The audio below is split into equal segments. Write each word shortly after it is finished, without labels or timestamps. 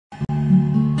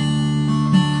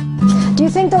Do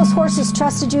you think those horses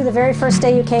trusted you the very first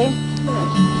day you came?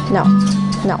 No.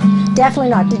 No, definitely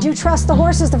not. Did you trust the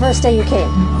horses the first day you came?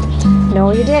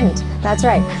 No, you didn't. That's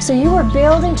right. So you were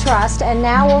building trust, and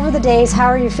now over the days, how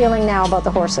are you feeling now about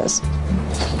the horses?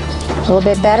 A little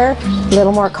bit better, a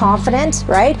little more confident,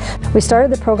 right? We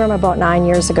started the program about 9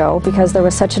 years ago because there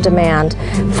was such a demand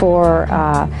for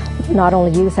not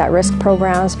only youth at-risk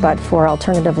programs, but for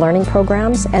alternative learning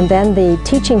programs. And then the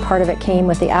teaching part of it came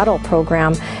with the adult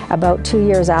program about 2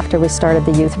 years after we started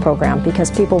the youth program, because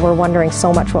people were wondering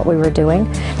so much what we were doing.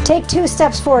 Take 2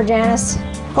 steps forward, Janice.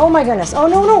 Oh my goodness. Oh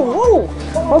no, no,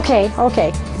 whoa. Okay,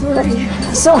 okay. Sorry.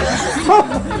 So,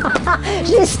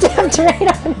 she stepped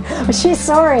right on. She's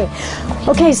sorry.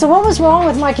 Okay, so what was wrong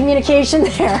with my communication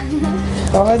there?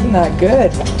 That wasn't that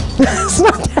good. It's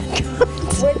not that good.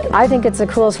 I think it's a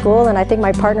cool school, and I think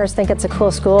my partners think it's a cool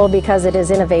school because it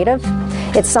is innovative.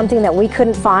 It's something that we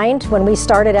couldn't find when we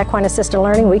started Equine Assisted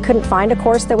Learning. We couldn't find a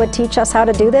course that would teach us how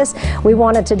to do this. We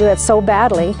wanted to do it so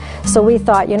badly, so we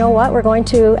thought, you know what, we're going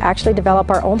to actually develop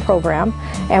our own program,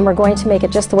 and we're going to make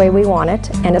it just the way we want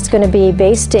it, and it's going to be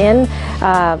based in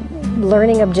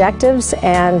learning objectives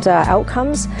and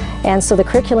outcomes, and so the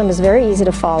curriculum is very easy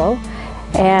to follow,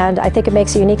 and I think it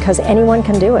makes it unique because anyone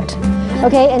can do it.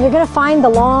 Okay, and you're going to find the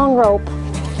long rope.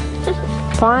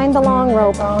 Find the long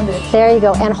rope. There you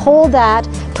go. And hold that.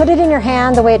 Put it in your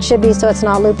hand the way it should be so it's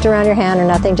not looped around your hand or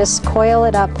nothing. Just coil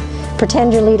it up.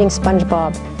 Pretend you're leading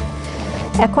SpongeBob.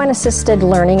 Equine Assisted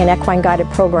Learning and equine guided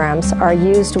programs are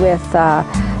used with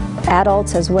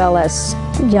adults as well as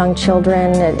young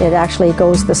children. It actually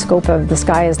goes the scope of the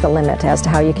sky is the limit as to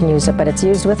how you can use it. But it's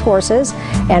used with horses,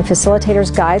 and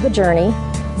facilitators guide the journey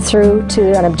through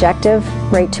to an objective,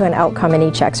 right to an outcome in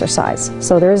each exercise.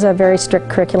 So there's a very strict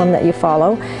curriculum that you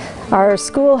follow. Our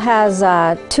school has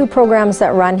 2 programs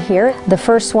that run here. The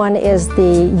first one is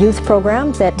the youth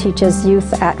program that teaches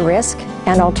youth at risk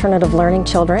and alternative learning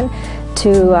children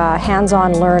to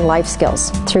hands-on learn life skills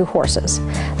through horses.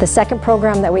 The second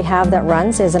program that we have that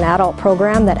runs is an adult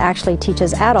program that actually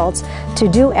teaches adults to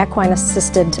do equine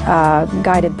assisted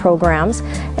guided programs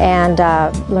and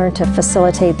learn to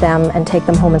facilitate them and take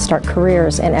them home and start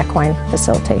careers in equine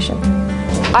facilitation.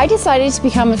 I decided to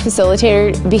become a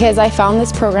facilitator because I found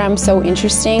this program so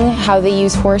interesting, how they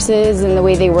use horses and the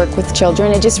way they work with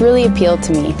children. It just really appealed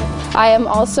to me. I am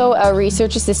also a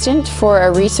research assistant for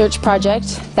a research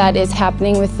project that is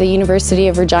happening with the University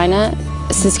of Regina,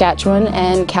 Saskatchewan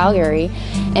and Calgary,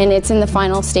 and it's in the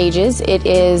final stages. It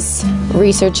is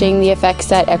researching the effects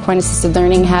that equine assisted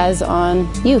learning has on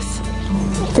youth.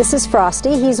 This is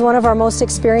Frosty. He's one of our most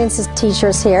experienced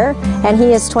teachers here, and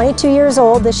he is 22 years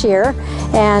old this year,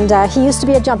 and he used to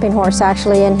be a jumping horse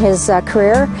actually in his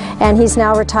career, and he's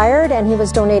now retired, and he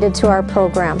was donated to our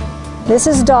program. This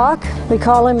is Doc. We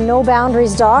call him No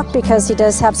Boundaries Doc because he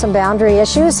does have some boundary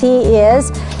issues. He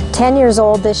is 10 years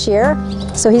old this year,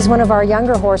 so he's one of our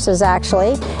younger horses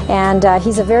actually, and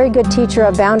he's a very good teacher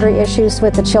of boundary issues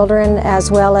with the children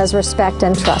as well as respect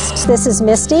and trust. This is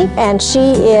Misty, and she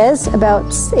is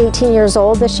about 18 years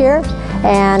old this year,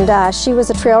 and she was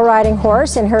a trail riding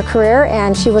horse in her career,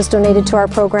 and she was donated to our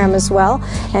program as well,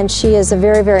 and she is a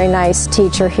very, very nice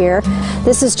teacher here.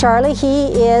 This is Charlie. He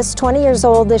is 20 years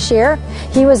old this year.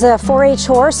 He was a 4-H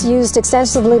horse used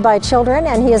extensively by children,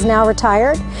 and he is now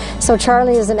retired. So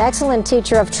Charlie is an excellent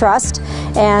teacher of trust,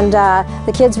 and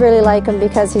the kids really like him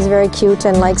because he's very cute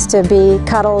and likes to be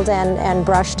cuddled and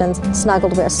brushed and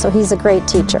snuggled with, so he's a great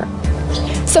teacher.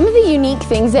 Some of the unique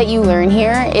things that you learn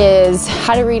here is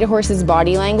how to read a horse's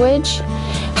body language,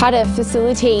 how to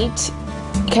facilitate,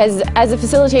 because as a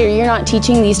facilitator you're not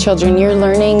teaching these children, you're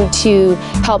learning to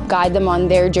help guide them on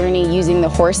their journey using the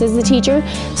horse as the teacher,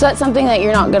 so that's something that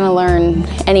you're not going to learn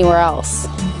anywhere else.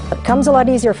 It comes a lot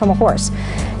easier from a horse.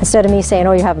 Instead of me saying,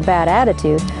 oh, you have a bad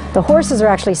attitude, the horses are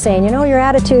actually saying, you know, your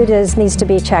attitude needs to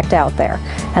be checked out there.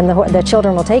 And the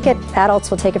children will take it, adults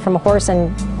will take it from a horse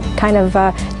and kind of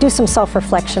do some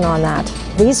self-reflection on that.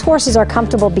 These horses are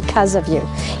comfortable because of you.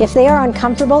 If they are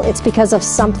uncomfortable, it's because of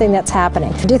something that's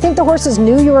happening. Do you think the horses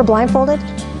knew you were blindfolded?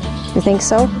 You think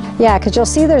so? Yeah, because you'll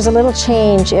see there's a little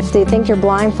change. If they think you're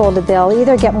blindfolded, they'll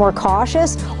either get more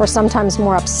cautious or sometimes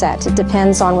more upset. It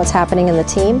depends on what's happening in the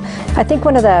team. I think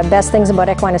one of the best things about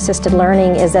equine assisted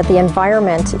learning is that the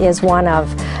environment is one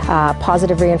of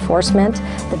positive reinforcement.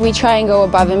 We try and go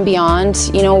above and beyond.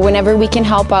 You know, whenever we can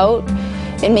help out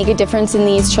and make a difference in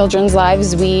these children's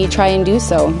lives, we try and do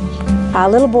so. A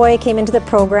little boy came into the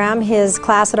program. His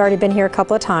class had already been here a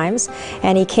couple of times,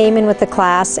 and he came in with the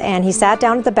class and he sat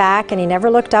down at the back and he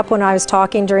never looked up when I was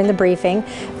talking during the briefing.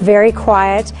 Very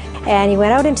quiet, and he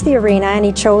went out into the arena and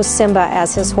he chose Simba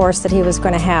as his horse that he was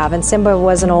going to have, and Simba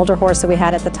was an older horse that we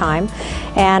had at the time.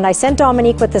 And I sent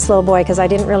Dominique with this little boy because I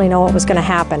didn't really know what was going to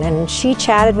happen, and she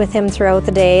chatted with him throughout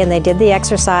the day and they did the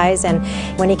exercise. And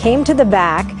when he came to the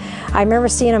back, I remember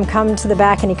seeing him come to the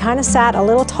back and he kind of sat a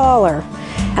little taller,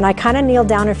 and I kind of kneeled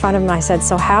down in front of him and I said,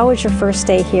 "So how was your first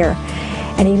day here?"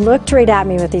 And he looked right at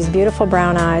me with these beautiful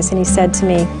brown eyes and he said to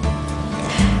me,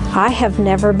 "I have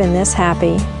never been this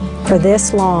happy for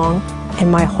this long in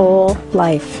my whole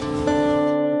life."